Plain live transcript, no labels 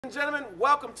and gentlemen,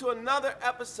 welcome to another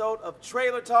episode of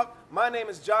Trailer Talk. My name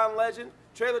is John Legend.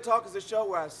 Trailer Talk is a show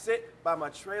where I sit by my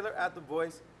trailer at The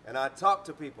Voice and I talk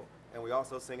to people, and we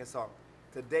also sing a song.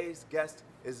 Today's guest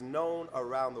is known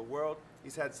around the world.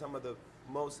 He's had some of the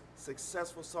most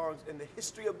successful songs in the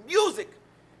history of music,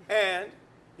 and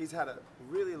he's had a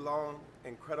really long,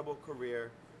 incredible career.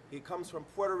 He comes from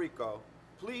Puerto Rico.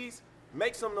 Please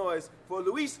make some noise for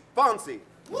Luis Fonsi.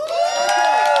 Woo!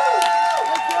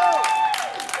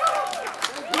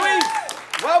 Luis,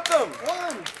 welcome.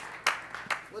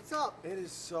 What's up? It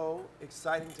is so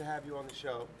exciting to have you on the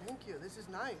show. Thank you. This is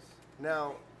nice.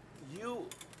 Now,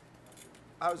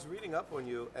 I was reading up on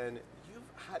you, and you've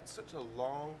had such a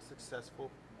long, successful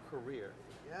career.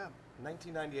 Yeah.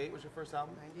 1998 was your first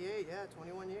album? 98, yeah,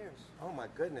 21 years. Oh my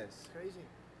goodness. It's crazy.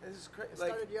 This is crazy. I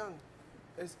started young.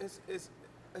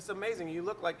 It's amazing. You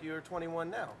look like you're 21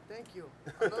 now. Thank you.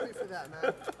 I love you for that,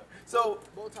 man. So,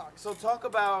 Botox. So talk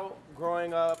about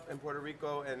growing up in Puerto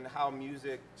Rico and how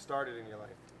music started in your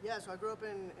life. Yeah, so I grew up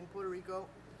in Puerto Rico.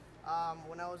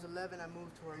 When I was 11, I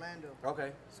moved to Orlando.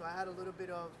 Okay. So I had a little bit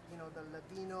of, the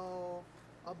Latino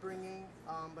upbringing,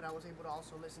 but I was able to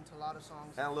also listen to a lot of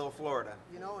songs. And a little Florida.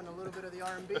 And a little bit of the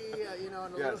R&B, and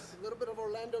a Yes. little bit of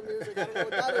Orlando music. I don't know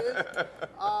what that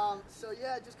is. So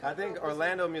yeah, just kind I of. think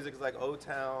Orlando music is like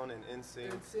O-Town and NSYNC.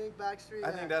 NSYNC, Backstreet.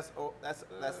 I think that's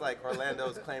like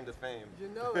Orlando's claim to fame. You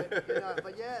know it.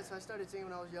 But yeah, so I started singing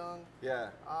when I was young. Yeah.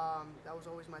 That was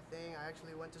always my thing. I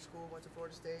actually went to school, went to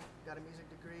Florida State, got a music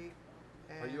degree.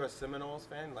 Are you a Seminoles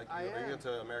fan? Like, are you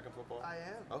into American football? I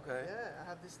am. Okay. Yeah, I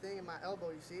have this thing in my elbow,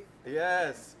 you see?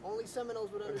 Yes. Only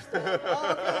Seminoles would understand.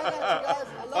 Oh, okay, I got you guys.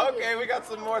 I love Okay, you. we got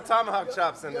some more tomahawk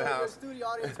chops in the Your house. studio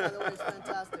audience, by the way, is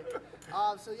fantastic.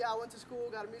 So yeah, I went to school,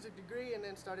 got a music degree, and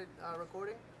then started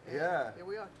recording. And Yeah. Here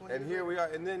we are. 20 And years here later. we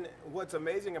are. And then what's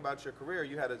amazing about your career,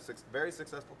 you had a very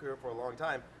successful career for a long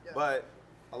time, Yeah. but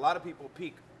a lot of people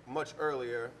peak much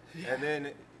earlier. Yeah. And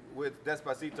then with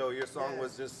Despacito, your song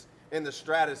was just in the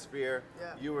stratosphere.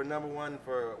 Yeah. You were #1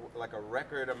 for like a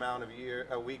record amount of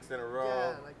weeks in a row.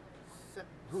 Yeah, like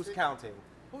Who's counting?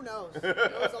 Who knows? It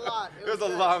was a lot. It was a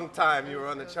great. long time you were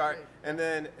on the It was chart. great. And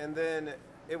then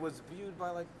it was viewed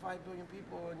by like 5 billion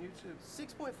people on YouTube.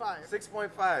 6.5.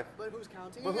 6.5. But who's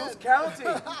counting? But again? who's counting?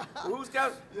 Who's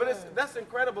counting? But Yeah. that's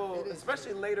incredible, It is,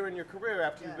 especially later in your career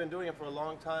after you've Yeah. been doing it for a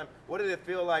long time. What did it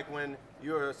feel like when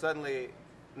you were suddenly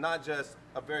not just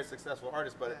a very successful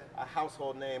artist, but Yeah. a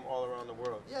household name all around the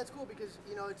world? Yeah, it's cool because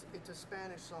it's a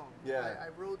Spanish song. Yeah. I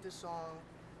wrote this song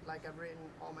like I've written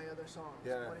all my other songs.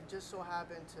 Yeah. But it just so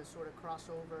happened to sort of cross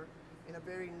over in a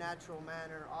very natural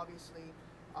manner. Obviously,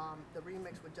 the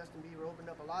remix with Justin Bieber opened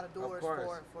up a lot of doors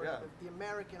for yeah. the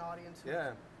American audience who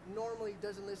Yeah. normally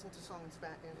doesn't listen to songs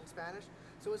in Spanish.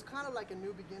 So it's kind of like a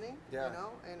new beginning, Yeah.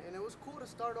 and it was cool to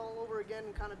start all over again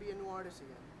and kind of be a new artist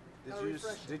again.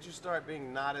 Did you start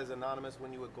being not as anonymous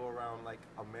when you would go around like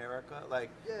America, like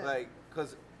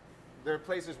because there are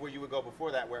places where you would go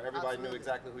before that where everybody knew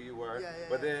exactly who you were,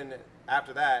 but then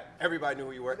after that everybody knew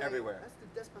who you were everywhere.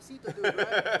 That's the Despacito dude,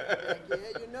 right? Like,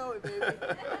 yeah, you know it, baby.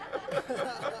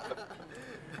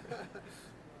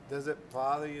 Does it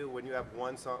bother you when you have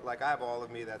one song like I have All of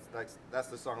Me? That's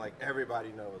the song like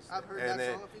everybody knows. I've heard and that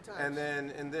then, song a few times.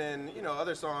 And then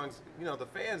other songs the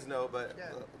fans know, but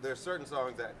there's certain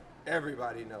songs that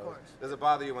everybody knows. Of course. Does it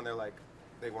bother you when they're like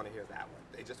they want to hear that one?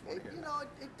 They just want to hear that.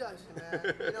 It does,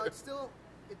 man. It's still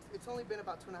it's only been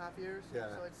about 2.5 years. Yeah.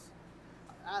 So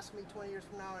ask me 20 years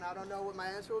from now, and I don't know what my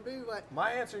answer will be, but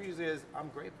My answer usually is I'm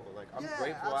grateful. Like I'm Yeah,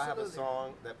 grateful I have a absolutely.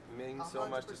 song that means so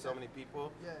much to so 100%. many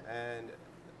people, Yeah. and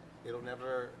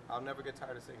I'll never get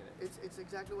tired of singing it. it's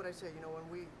exactly what I say.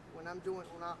 When I'm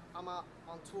out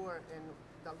on tour and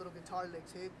that little guitar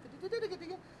licks hit,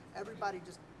 everybody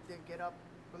they get up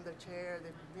from their chair,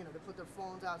 they put their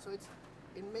phones out. So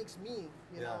it makes me,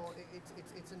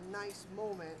 it's a nice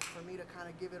moment for me to kind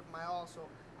of give it my all. So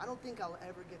I don't think I'll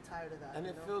ever get tired of that. And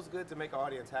it feels good to make an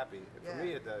audience happy. For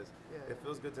me, it does. Yeah. It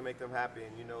feels good to make them happy,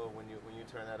 and when you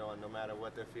turn that on, no matter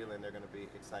what they're feeling, they're gonna be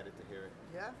excited to hear it.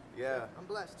 Yeah? Yeah. I'm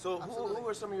blessed. So Absolutely. who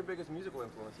are some of your biggest musical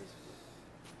influences?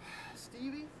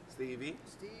 Stevie. Stevie.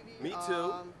 Stevie. Me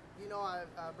too.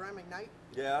 Brian McKnight.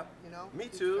 Yeah. Me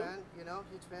huge too. Fan,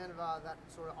 huge fan of that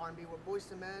sort of R&B with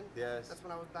Boyz II Men. Yes. That's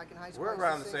when I was back in high school. We're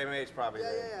around the same age, probably.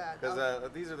 Yeah.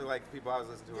 Because these are the people I was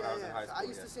listening to when I was in high So school. I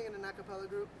used to sing in an a cappella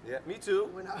group. Yeah, me too.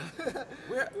 When I,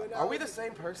 Are we the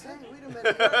same person? Hey, wait a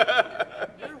minute.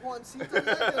 You're Juancito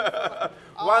Legend.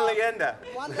 Juan Leyenda.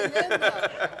 Juan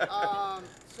Leyenda.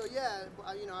 So yeah,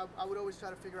 I would always try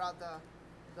to figure out the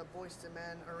the Boyz II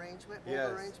Men arrangement, Yes.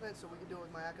 arrangement, so we can do it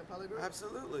with my a cappella group.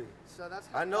 Absolutely. So that's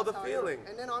I know that's the how I do it. feeling.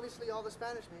 And then obviously all the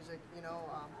Spanish music, you know,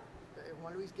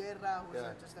 Juan Luis Guerra, who's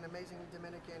Yeah. just an amazing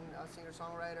Dominican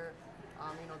singer-songwriter.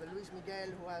 You know, the Luis Miguel,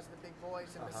 who has the big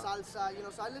voice, and the salsa. You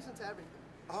know, so I listen to everything.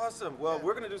 Awesome. Well, Yeah.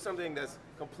 we're going to do something that's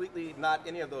completely not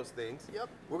any of those things. Yep.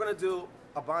 We're going to do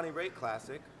a Bonnie Raitt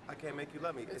classic, I Can't Make You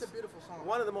Love Me. It's a beautiful song.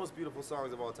 One of the most beautiful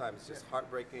songs of all time. It's just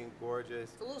heartbreaking,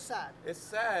 gorgeous. It's a little sad. It's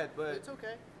sad, but It's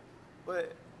okay.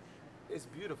 but it's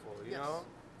beautiful, you Yes. know?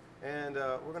 And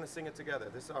we're going to sing it together.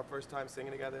 This is our first time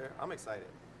singing together. I'm excited.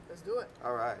 Let's do it.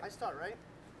 All right. I start, right?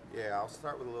 Yeah, I'll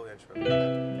start with a little intro.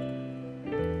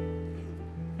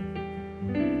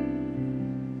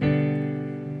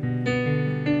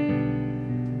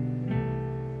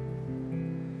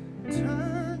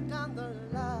 Turn down the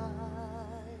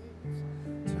lights,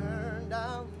 turn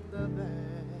down the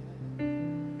bed,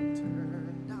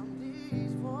 turn down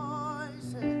these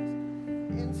voices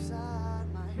inside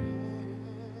my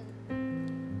head.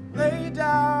 Lay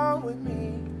down with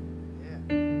me.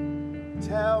 Yeah.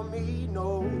 Tell me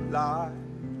no lies.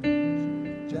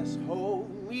 Just hold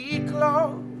me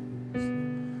close.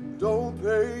 Don't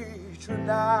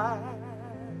patronize.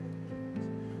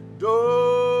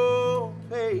 Don't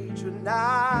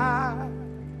patronize.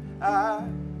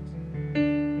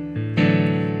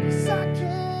 'Cause I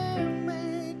can't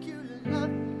make you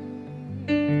love me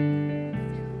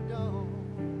if you don't.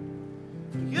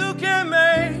 You can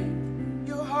make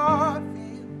your heart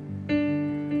feel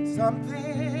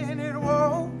something it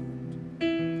won't.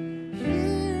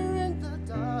 Here in the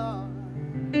dark,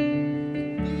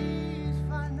 in these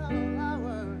final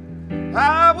hours,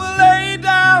 I will lay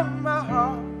down my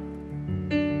heart.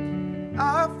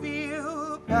 I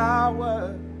feel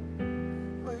power,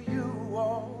 but you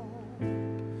won't.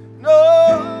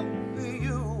 No,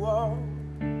 you won't.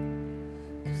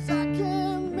 'cause I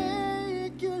can't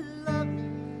make you love me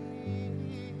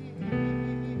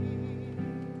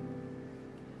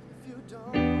if you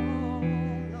don't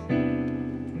know.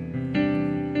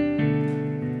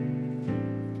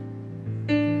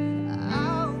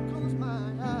 I'll close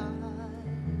my eyes,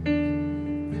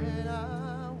 then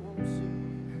I won't see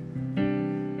the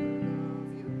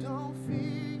love you don't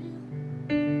feel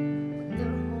when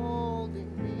you're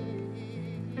holding me.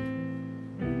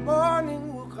 Morning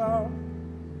will come,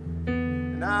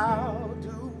 and I'll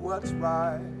do what's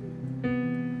right.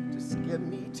 Just give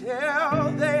me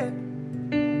till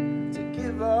then to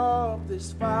give up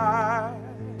this fight.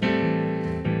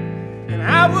 And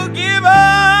I will give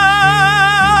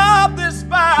up this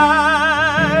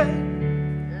fight.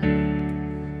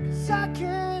 'Cause I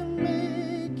can't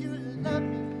make you love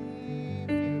me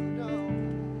if you don't.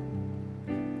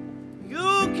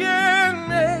 You can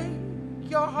make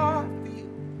your heart feel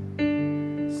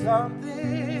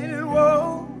something it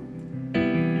won't.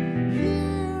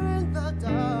 Here in the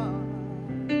dark,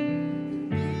 in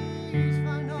these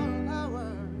final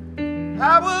hours, I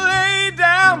will lay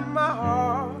down my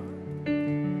heart.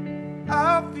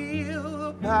 I feel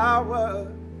the power.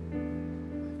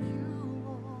 you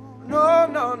won't. No,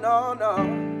 no, no, no,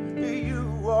 you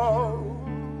won't.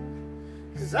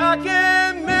 'Cause I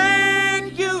can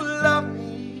make you love me.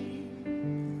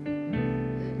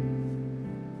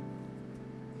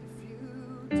 If you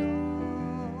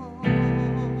don't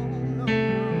know.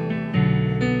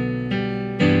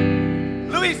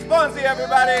 Luis Fonsi,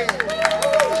 everybody.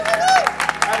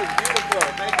 That was beautiful.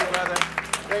 Thank you, brother.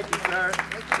 Thank you, sir.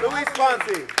 Thank you. Luis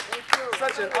Fonsi. Thank you.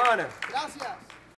 Such an honor. Gracias.